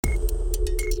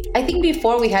I think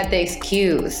before we had the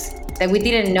excuse that we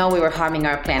didn't know we were harming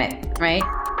our planet, right?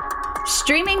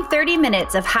 Streaming 30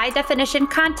 minutes of high-definition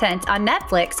content on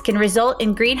Netflix can result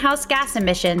in greenhouse gas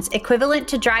emissions equivalent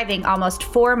to driving almost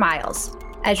 4 miles,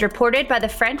 as reported by the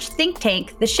French think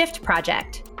tank The Shift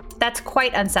Project. That's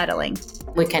quite unsettling.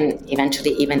 We can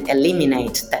eventually even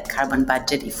eliminate that carbon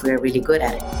budget if we're really good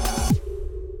at it.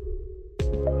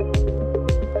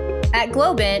 At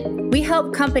Globant, we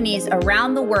help companies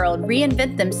around the world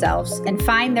reinvent themselves and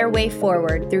find their way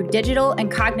forward through digital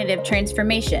and cognitive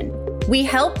transformation. We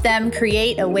help them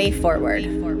create a way forward.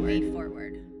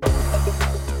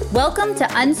 Welcome to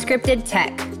Unscripted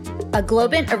Tech, a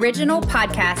Globant original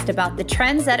podcast about the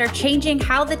trends that are changing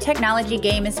how the technology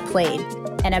game is played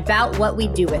and about what we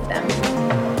do with them.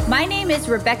 My name is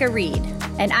Rebecca Reed,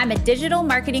 and I'm a digital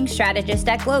marketing strategist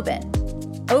at Globant.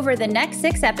 Over the next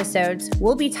 6 episodes,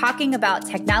 we'll be talking about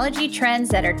technology trends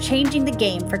that are changing the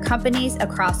game for companies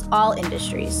across all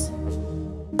industries.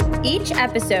 Each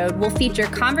episode will feature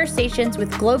conversations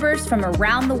with Globers from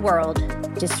around the world,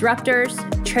 disruptors,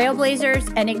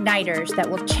 trailblazers, and igniters that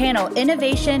will channel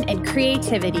innovation and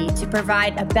creativity to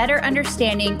provide a better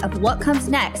understanding of what comes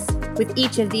next with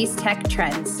each of these tech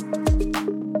trends.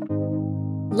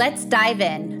 Let's dive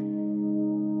in.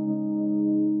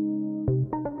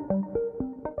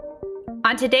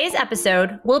 On today's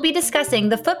episode, we'll be discussing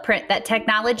the footprint that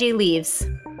technology leaves.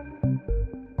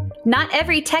 Not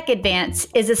every tech advance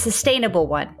is a sustainable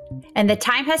one, and the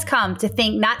time has come to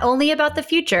think not only about the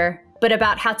future, but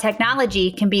about how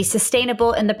technology can be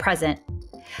sustainable in the present.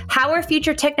 How are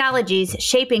future technologies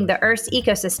shaping the Earth's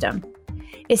ecosystem?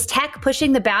 Is tech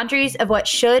pushing the boundaries of what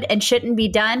should and shouldn't be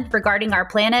done regarding our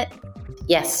planet?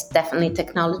 Yes, definitely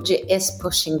technology is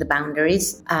pushing the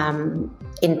boundaries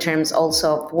in terms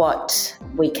also of what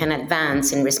we can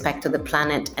advance in respect to the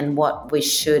planet and what we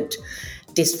should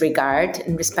disregard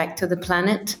in respect to the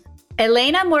planet.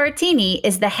 Elena Morettini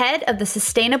is the head of the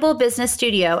Sustainable Business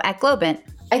Studio at Globant.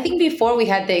 I think before we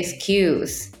had the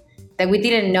excuse that we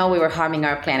didn't know we were harming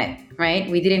our planet, right?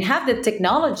 We didn't have the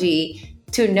technology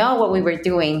to know what we were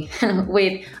doing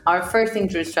with our first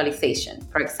industrialization,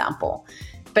 for example.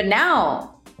 But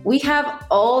now we have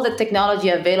all the technology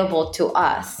available to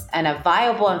us and a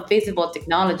viable and feasible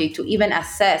technology to even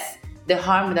assess the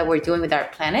harm that we're doing with our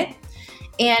planet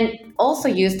and also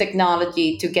use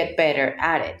technology to get better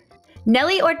at it.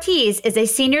 Nelly Ortiz is a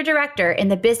senior director in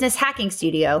the Business Hacking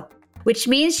Studio, which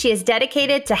means she is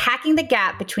dedicated to hacking the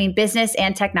gap between business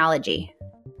and technology.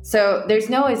 So there's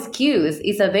no excuse.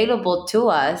 It's available to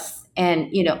us. And,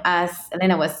 as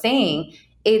Elena was saying,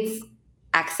 it's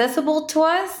accessible to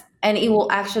us, and it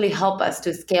will actually help us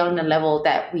to scale on a level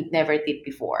that we never did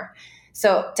before.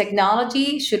 So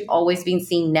technology should always be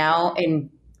seen now in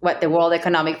what the World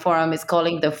Economic Forum is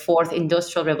calling the fourth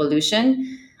industrial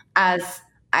revolution as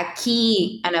a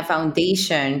key and a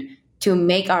foundation to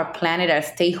make our planet a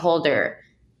stakeholder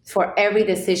for every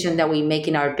decision that we make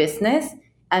in our business.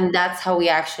 And that's how we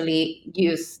actually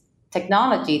use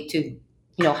technology to,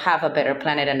 have a better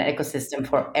planet and ecosystem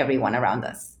for everyone around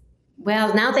us.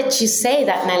 Well, now that you say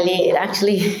that, Nelly,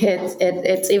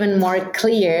 it's even more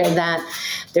clear that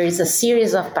there is a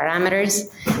series of parameters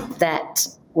that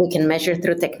we can measure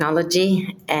through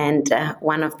technology. And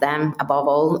one of them, above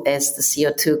all, is the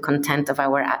CO2 content of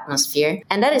our atmosphere.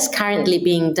 And that is currently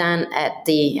being done at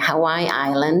the Hawaii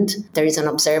Island. There is an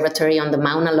observatory on the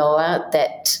Mauna Loa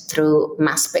that, through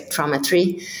mass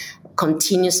spectrometry,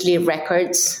 continuously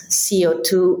records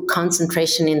CO2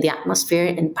 concentration in the atmosphere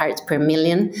in parts per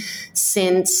million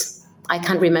since, I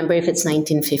can't remember if it's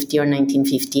 1950 or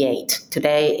 1958.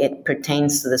 Today, it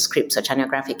pertains to the Scripps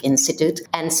Oceanographic Institute.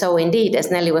 And so indeed,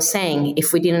 as Nelly was saying,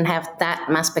 if we didn't have that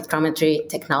mass spectrometry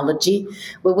technology,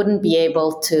 we wouldn't be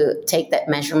able to take that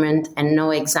measurement and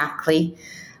know exactly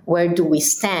where do we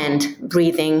stand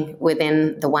breathing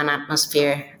within the one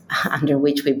atmosphere under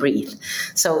which we breathe.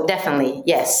 So definitely,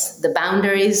 yes, the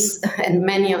boundaries and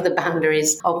many of the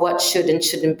boundaries of what should and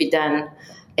shouldn't be done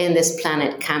in this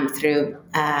planet come through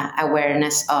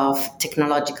awareness of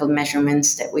technological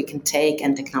measurements that we can take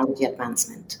and technology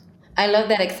advancement. I love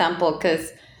that example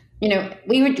because,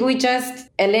 we just,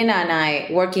 Elena and I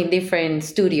work in different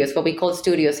studios, what we call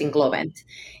studios in Globant.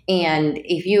 And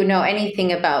if you know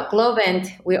anything about Globant,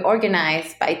 we're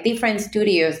organized by different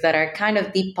studios that are kind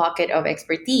of deep pocket of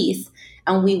expertise,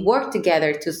 and we work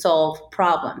together to solve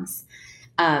problems.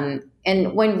 And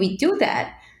when we do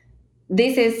that,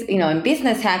 this is, in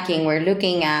business hacking, we're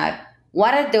looking at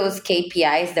what are those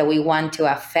KPIs that we want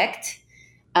to affect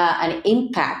and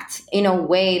impact in a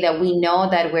way that we know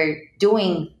that we're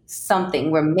doing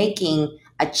something, we're making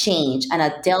a change and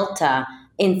a delta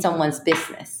in someone's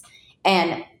business.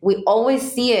 And we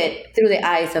always see it through the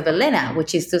eyes of Elena,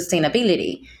 which is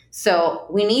sustainability. So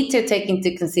we need to take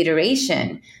into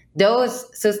consideration those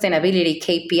sustainability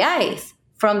KPIs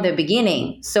from the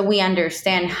beginning so we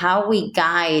understand how we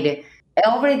guide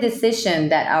every decision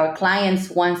that our clients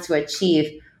want to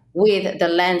achieve with the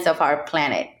lens of our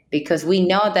planet, because we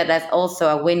know that that's also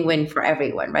a win-win for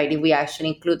everyone, right? If we actually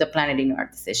include the planet in our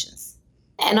decisions.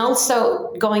 And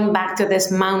also going back to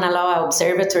this Mauna Loa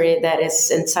Observatory that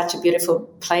is in such a beautiful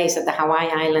place at the Hawaii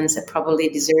Islands, that probably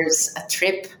deserves a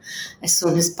trip as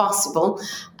soon as possible.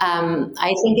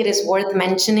 I think it is worth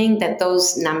mentioning that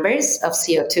those numbers of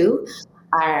CO2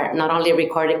 are not only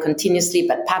recorded continuously,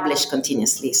 but published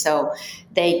continuously. So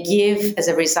they give, as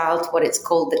a result, what it's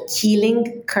called the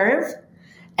Keeling curve.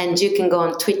 And you can go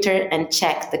on Twitter and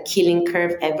check the Keeling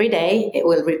curve every day. It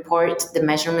will report the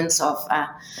measurements of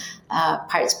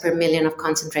parts per million of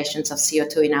concentrations of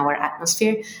CO2 in our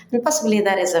atmosphere. And possibly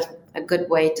that is a good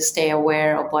way to stay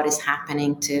aware of what is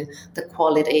happening to the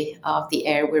quality of the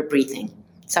air we're breathing.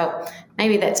 So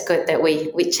maybe that's good that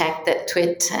we check that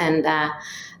tweet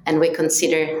and we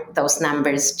consider those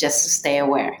numbers just to stay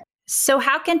aware. So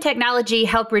how can technology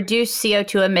help reduce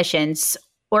CO2 emissions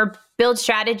or build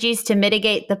strategies to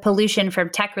mitigate the pollution from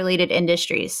tech-related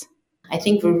industries? I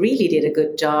think we really did a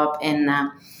good job in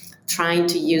trying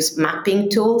to use mapping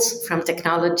tools from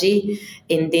technology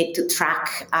indeed to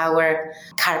track our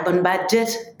carbon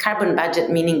budget. Carbon budget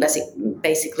meaning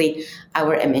basically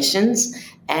our emissions.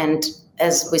 And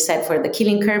as we said for the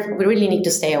Keeling curve, we really need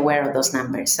to stay aware of those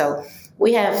numbers. So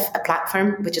we have a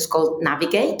platform which is called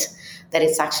Navigate, that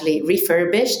is actually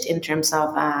refurbished in terms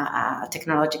of a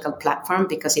technological platform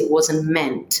because it wasn't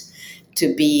meant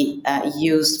to be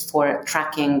used for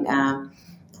tracking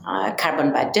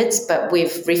carbon budgets, but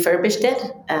we've refurbished it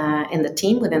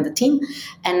within the team,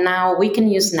 and now we can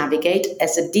use Navigate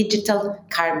as a digital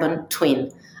carbon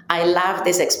twin. I love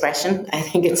this expression. I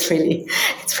think it's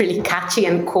really catchy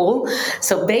and cool.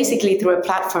 So basically, through a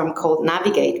platform called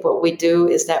Navigate, what we do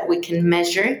is that we can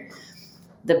measure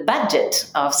the budget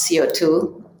of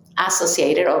CO2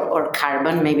 associated, or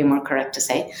carbon, maybe more correct to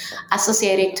say,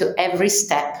 associated to every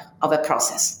step of a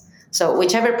process. So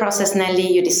whichever process,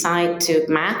 Nelly, you decide to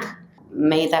map,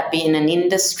 may that be in an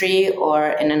industry or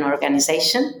in an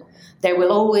organization, there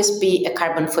will always be a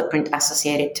carbon footprint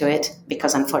associated to it,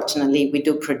 because unfortunately we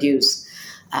do produce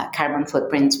carbon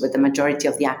footprints with the majority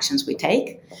of the actions we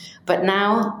take. But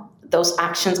now those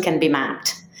actions can be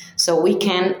mapped. So we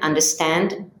can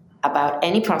understand about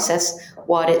any process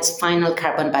what its final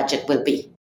carbon budget will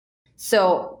be.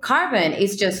 So carbon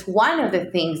is just one of the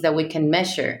things that we can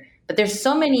measure, but there's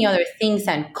so many other things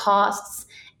and costs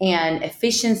and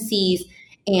efficiencies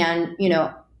and,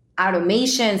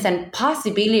 automations and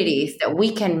possibilities that we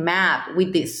can map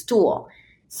with this tool.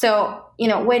 So,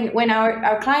 when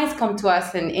our clients come to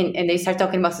us and they start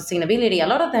talking about sustainability, a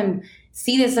lot of them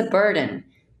see this as a burden.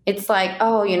 It's like,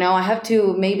 I have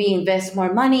to maybe invest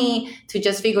more money to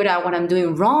just figure out what I'm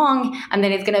doing wrong, and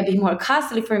then it's going to be more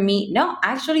costly for me. No,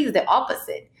 actually, it's the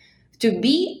opposite. To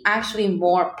be actually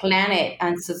more planet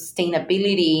and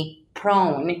sustainability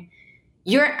prone,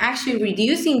 you're actually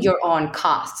reducing your own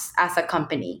costs as a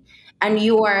company, and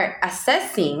you are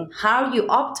assessing how you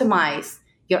optimize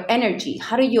your energy,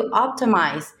 how do you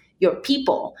optimize your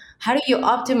people, how do you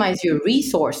optimize your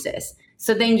resources.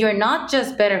 So then you're not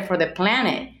just better for the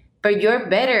planet, but you're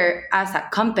better as a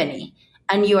company,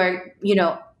 and you are,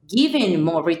 giving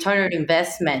more return on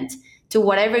investment to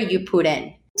whatever you put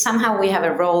in. Somehow we have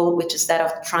a role which is that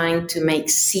of trying to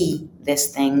see these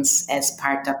things as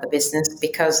part of the business,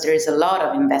 because there is a lot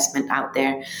of investment out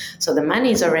there. So the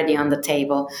money is already on the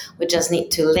table. We just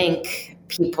need to link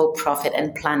people, profit,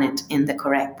 and planet in the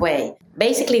correct way.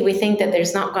 Basically, we think that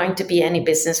there's not going to be any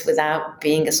business without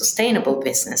being a sustainable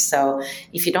business. So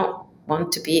if you don't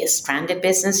want to be a stranded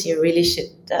business, you really should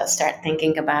start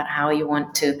thinking about how you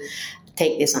want to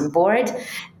take this on board.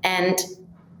 And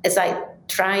as I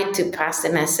try to pass the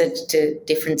message to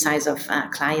different size of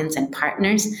clients and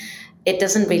partners, it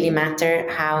doesn't really matter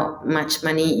how much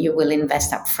money you will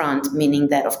invest up front, meaning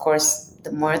that, of course,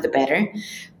 the more the better,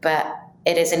 but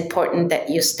it is important that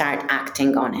you start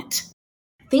acting on it.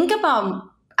 Think about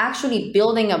actually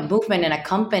building a movement in a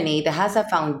company that has a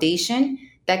foundation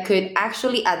that could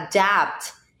actually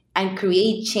adapt and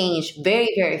create change very,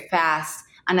 very fast,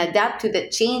 and adapt to the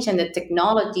change and the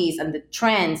technologies and the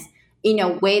trends in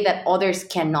a way that others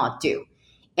cannot do.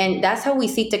 And that's how we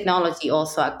see technology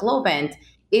also at Globant,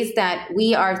 is that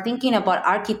we are thinking about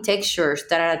architectures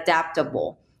that are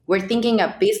adaptable. We're thinking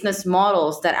of business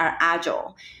models that are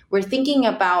agile. We're thinking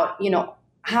about,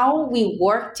 how we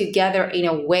work together in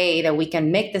a way that we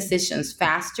can make decisions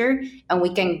faster and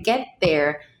we can get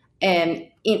there, and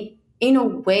in a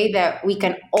way that we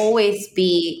can always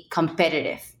be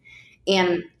competitive.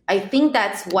 And I think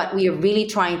that's what we are really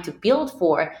trying to build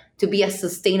for. To be a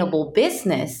sustainable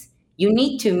business, you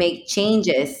need to make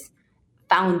changes,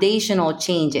 foundational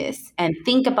changes, and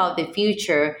think about the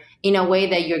future in a way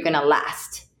that you're going to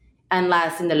last and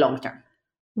last in the long term.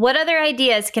 What other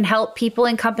ideas can help people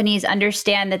and companies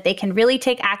understand that they can really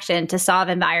take action to solve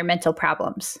environmental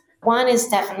problems? One is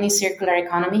definitely circular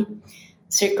economy.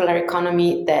 Circular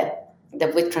economy that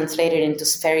we translated into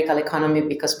spherical economy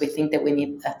because we think that we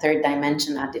need a third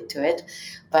dimension added to it.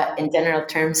 But in general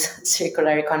terms,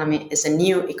 circular economy is a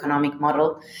new economic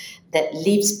model that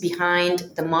leaves behind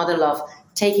the model of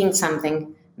taking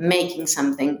something, making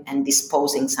something, and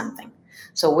disposing something.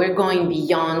 So we're going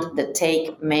beyond the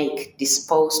take, make,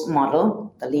 dispose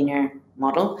model, the linear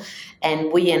model,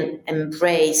 and we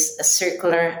embrace a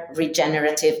circular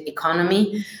regenerative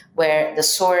economy where the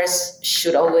source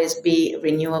should always be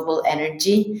renewable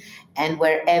energy and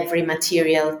where every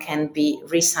material can be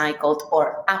recycled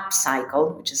or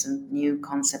upcycled, which is a new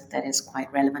concept that is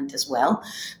quite relevant as well,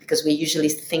 because we usually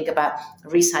think about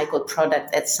recycled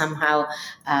product as somehow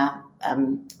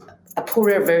a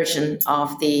poorer version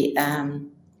of the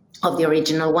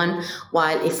original one.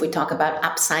 While if we talk about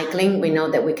upcycling, we know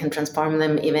that we can transform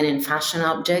them even in fashion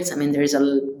objects. I mean, there is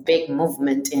a big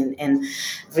movement in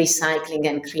recycling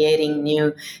and creating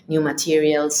new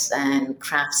materials and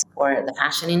crafts for the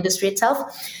fashion industry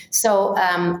itself. So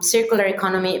circular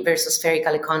economy versus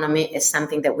spherical economy is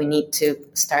something that we need to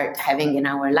start having in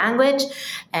our language.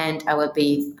 And I will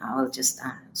just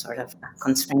sort of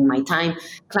constrain my time.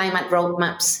 Climate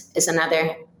roadmaps is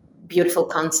another beautiful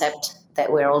concept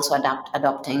that we're also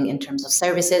adopting in terms of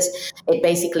services. It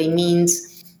basically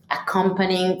means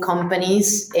accompanying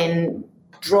companies in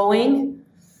drawing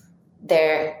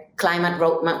their climate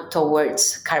roadmap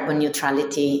towards carbon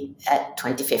neutrality at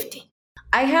 2050.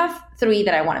 I have 3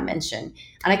 that I want to mention.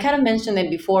 And I kind of mentioned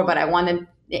them before, but I wanted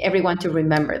everyone to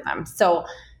remember them. So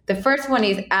the first one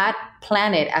is add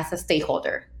planet as a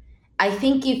stakeholder. I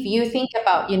think if you think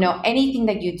about, anything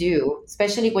that you do,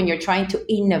 especially when you're trying to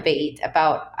innovate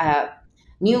about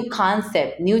new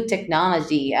concept, new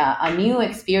technology, a new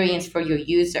experience for your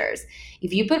users.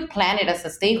 If you put planet as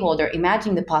a stakeholder,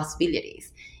 imagine the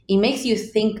possibilities. It makes you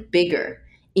think bigger.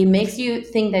 It makes you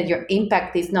think that your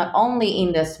impact is not only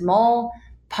in the small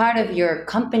part of your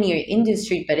company or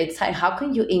industry, but it's how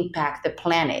can you impact the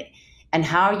planet and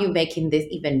how are you making this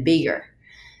even bigger?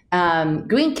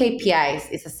 Green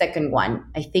KPIs is a second one.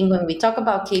 I think when we talk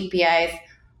about KPIs,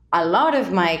 a lot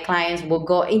of my clients will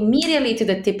go immediately to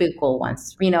the typical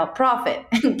ones, profit,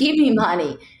 give me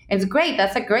money. It's great.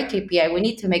 That's a great KPI. We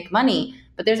need to make money,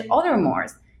 but there's other more.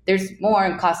 There's more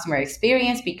in customer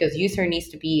experience because user needs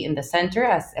to be in the center,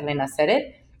 as Elena said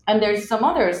it. And there's some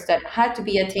others that had to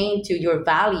be attained to your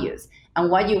values and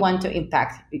what you want to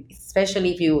impact,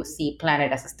 especially if you see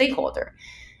planet as a stakeholder.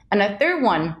 And a third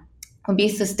one would be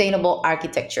sustainable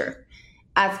architecture.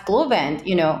 As Globant,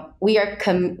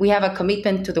 we have a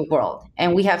commitment to the world,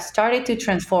 and we have started to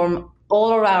transform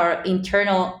all of our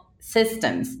internal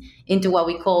systems into what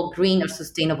we call green or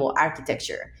sustainable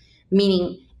architecture,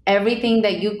 meaning everything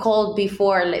that you called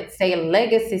before, let's say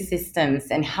legacy systems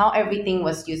and how everything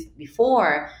was used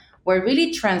before, we're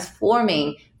really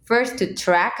transforming first to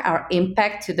track our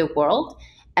impact to the world,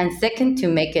 and second to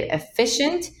make it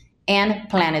efficient and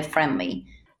planet friendly.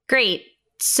 Great.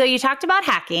 So you talked about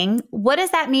hacking. What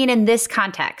does that mean in this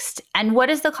context? And what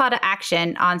is the call to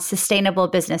action on sustainable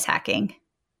business hacking?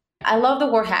 I love the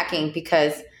word hacking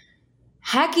because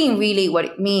hacking really what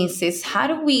it means is how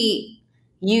do we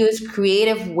use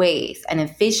creative ways and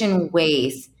efficient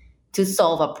ways to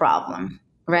solve a problem,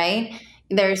 right?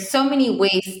 There's so many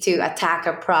ways to attack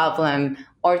a problem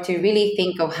or to really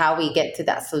think of how we get to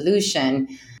that solution.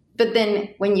 But then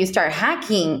when you start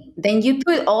hacking, then you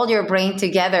put all your brain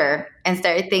together and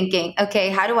start thinking, okay,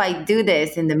 how do I do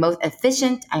this in the most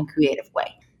efficient and creative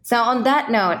way? So on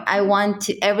that note, I want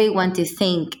everyone to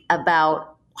think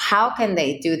about how can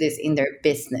they do this in their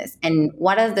business and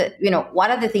what are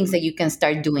the things that you can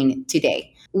start doing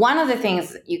today. One of the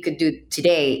things you could do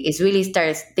today is really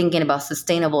start thinking about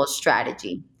sustainable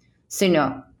strategy. So,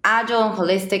 agile and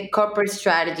holistic corporate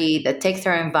strategy that takes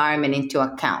our environment into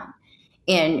account.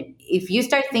 And if you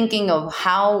start thinking of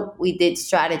how we did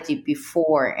strategy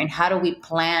before and how do we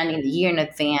plan in the year in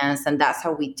advance, and that's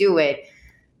how we do it,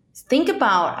 think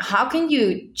about how can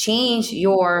you change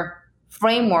your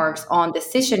frameworks on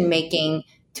decision making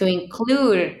to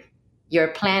include your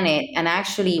planet and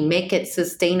actually make it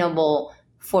sustainable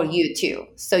for you too.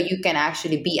 So you can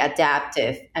actually be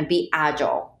adaptive and be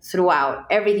agile throughout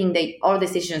everything all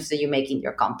decisions that you make in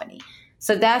your company.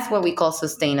 So that's what we call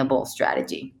sustainable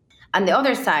strategy. On the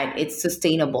other side, it's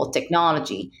sustainable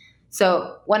technology.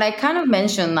 So what I kind of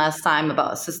mentioned last time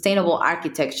about sustainable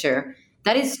architecture,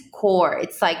 that is core.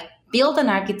 It's like build an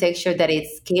architecture that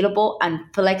is scalable and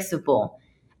flexible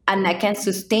and that can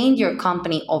sustain your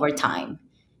company over time,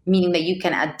 meaning that you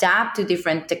can adapt to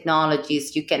different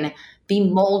technologies, you can be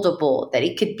moldable, that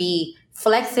it could be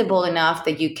flexible enough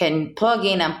that you can plug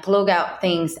in and plug out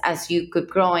things as you keep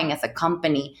growing as a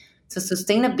company. So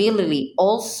sustainability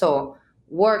also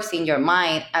works in your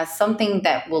mind as something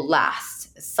that will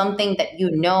last, something that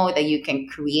you know that you can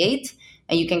create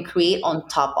and you can create on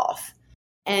top of.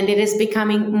 And it is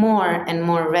becoming more and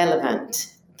more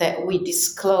relevant that we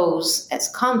disclose as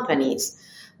companies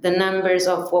the numbers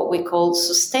of what we call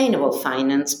sustainable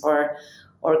finance or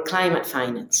climate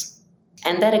finance.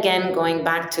 And that, again, going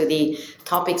back to the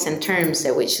topics and terms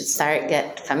that we should start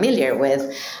get familiar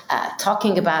with,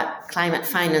 talking about climate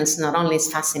finance not only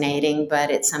is fascinating,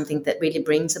 but it's something that really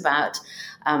brings about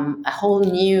a whole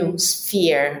new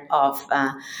sphere of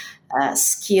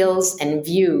skills and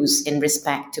views in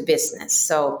respect to business.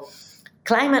 So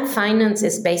climate finance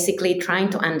is basically trying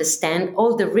to understand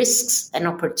all the risks and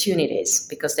opportunities,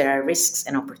 because there are risks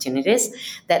and opportunities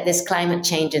that this climate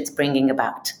change is bringing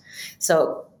about.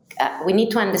 So we need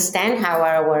to understand how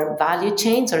our value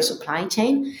chains or supply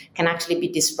chain can actually be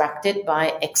disrupted by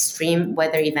extreme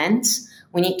weather events.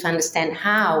 We need to understand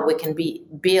how we can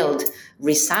build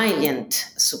resilient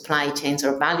supply chains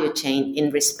or value chain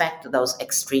in respect to those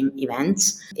extreme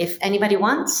events. If anybody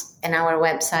wants, on our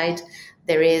website,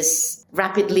 there is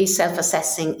rapidly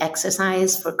self-assessing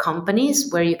exercise for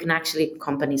companies where you can actually,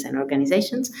 companies and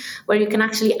organizations, where you can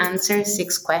actually answer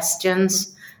 6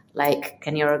 questions like,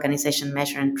 can your organization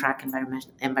measure and track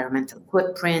environmental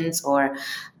footprints, or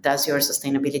does your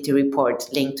sustainability report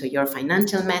link to your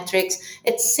financial metrics?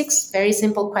 It's 6 very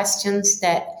simple questions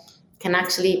that can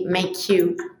actually make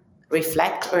you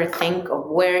reflect or think of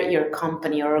where your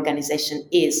company or organization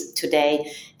is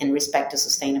today in respect to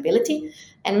sustainability.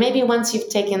 And maybe once you've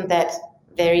taken that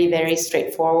very, very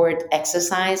straightforward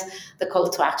exercise, the call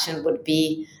to action would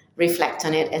be reflect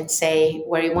on it and say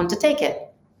where you want to take it.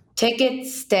 Take it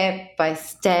step by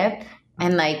step,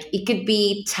 and like it could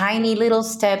be tiny little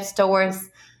steps towards,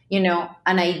 an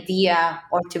idea,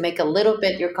 or to make a little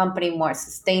bit your company more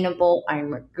sustainable and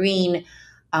more green.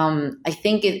 I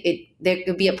think there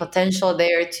could be a potential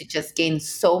there to just gain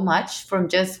so much from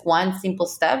just one simple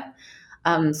step.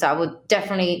 So I would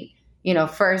definitely,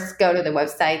 first go to the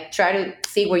website, try to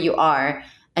see where you are,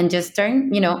 and just start,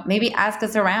 maybe ask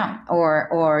us around,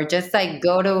 or just like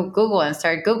go to Google and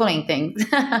start Googling things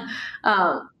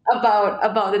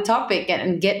about the topic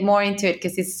and get more into it,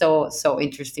 because it's so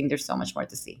interesting. There's so much more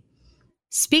to see.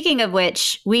 Speaking of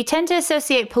which, we tend to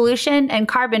associate pollution and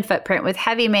carbon footprint with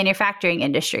heavy manufacturing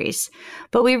industries,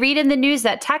 but we read in the news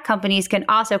that tech companies can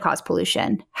also cause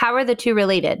pollution. How are the two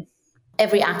related?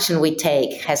 Every action we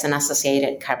take has an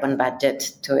associated carbon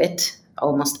budget to it.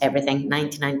 Almost everything,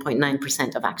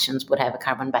 99.9% of actions would have a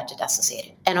carbon budget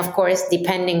associated. And of course,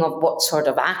 depending on what sort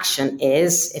of action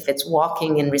is, if it's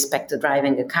walking in respect to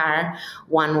driving a car,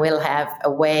 one will have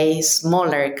a way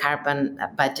smaller carbon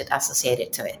budget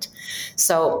associated to it.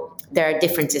 So there are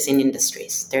differences in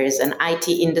industries. There is an IT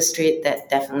industry that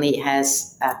definitely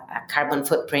has a carbon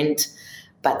footprint,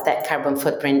 but that carbon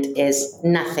footprint is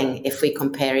nothing if we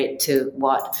compare it to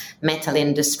what metal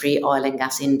industry, oil and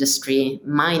gas industry,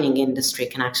 mining industry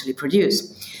can actually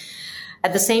produce.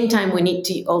 At the same time, we need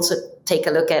to also take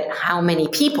a look at how many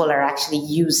people are actually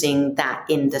using that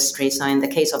industry. So in the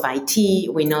case of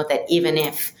IT, we know that even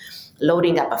if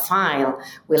loading up a file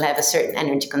will have a certain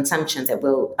energy consumption that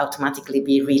will automatically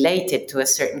be related to a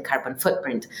certain carbon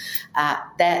footprint,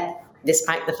 that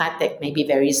despite the fact that it may be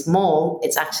very small,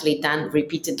 it's actually done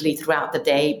repeatedly throughout the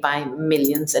day by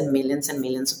millions and millions and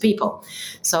millions of people.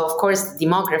 So, of course, the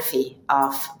demography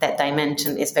of that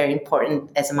dimension is very important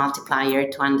as a multiplier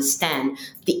to understand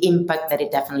the impact that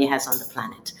it definitely has on the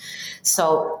planet.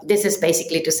 So this is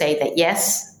basically to say that,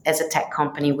 yes, as a tech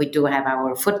company, we do have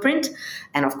our footprint.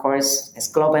 And of course,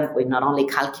 as Globant, we not only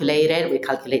calculate it, we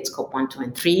calculate scope 1, 2,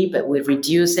 and 3, but we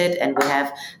reduce it, and we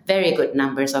have very good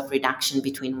numbers of reduction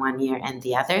between 1 year and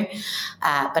the other.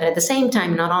 But at the same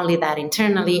time, not only that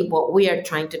internally, what we are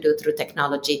trying to do through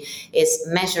technology is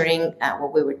measuring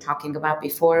what we were talking about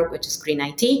before, which is green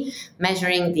IT,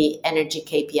 measuring the energy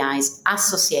KPIs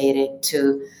associated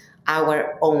to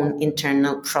our own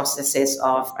internal processes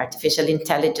of artificial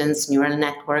intelligence, neural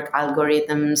network,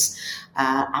 algorithms,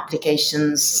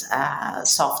 applications,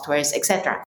 softwares,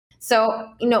 etc. So,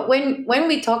 when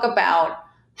we talk about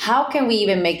how can we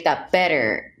even make that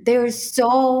better, there's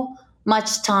so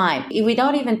much time. We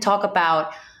don't even talk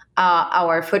about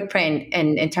our footprint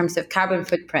in terms of carbon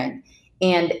footprint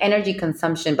and energy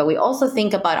consumption, but we also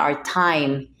think about our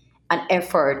time and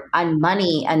effort and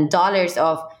money and dollars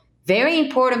of very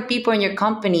important people in your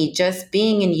company just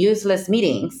being in useless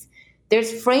meetings.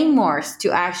 There's frameworks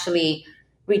to actually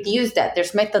reduce that.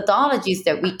 There's methodologies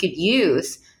that we could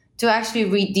use to actually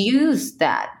reduce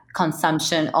that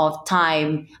consumption of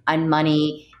time and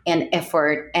money and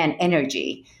effort and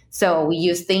energy. So we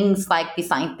use things like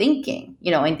design thinking.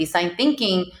 In design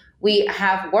thinking, we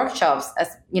have workshops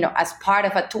as part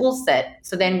of a tool set.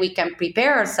 So then we can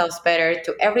prepare ourselves better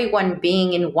to everyone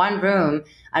being in one room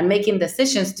and making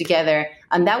decisions together.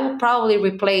 And that will probably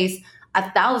replace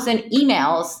 1,000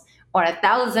 emails or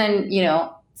 1,000,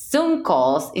 Zoom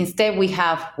calls. Instead, we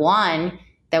have one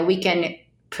that we can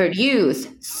produce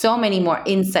so many more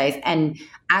insights and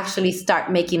actually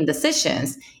start making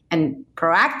decisions and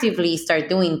proactively start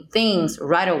doing things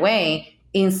right away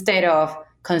instead of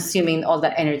consuming all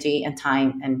that energy and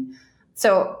time. And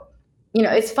so,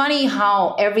 it's funny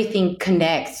how everything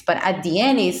connects, but at the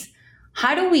end is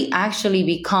how do we actually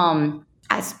become,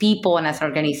 as people and as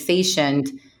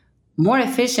organizations, more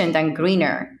efficient and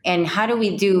greener? And how do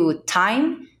we do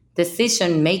time,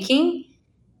 decision making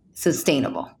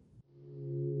sustainable?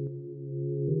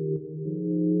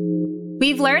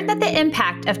 We've learned that the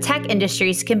impact of tech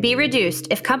industries can be reduced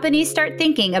if companies start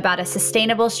thinking about a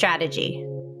sustainable strategy.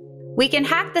 We can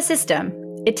hack the system.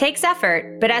 It takes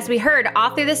effort, but as we heard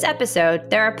all through this episode,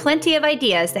 there are plenty of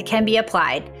ideas that can be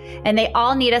applied, and they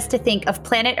all need us to think of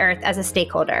planet Earth as a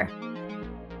stakeholder.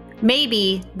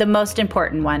 Maybe the most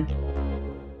important one.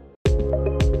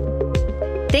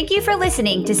 Thank you for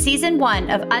listening to Season 1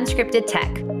 of Unscripted Tech,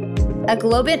 a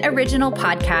Globant original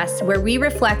podcast where we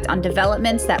reflect on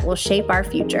developments that will shape our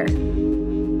future.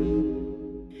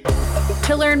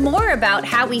 To learn more about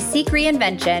how we seek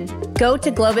reinvention, go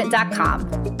to globant.com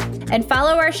and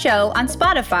follow our show on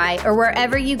Spotify or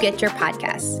wherever you get your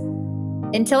podcasts.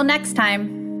 Until next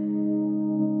time.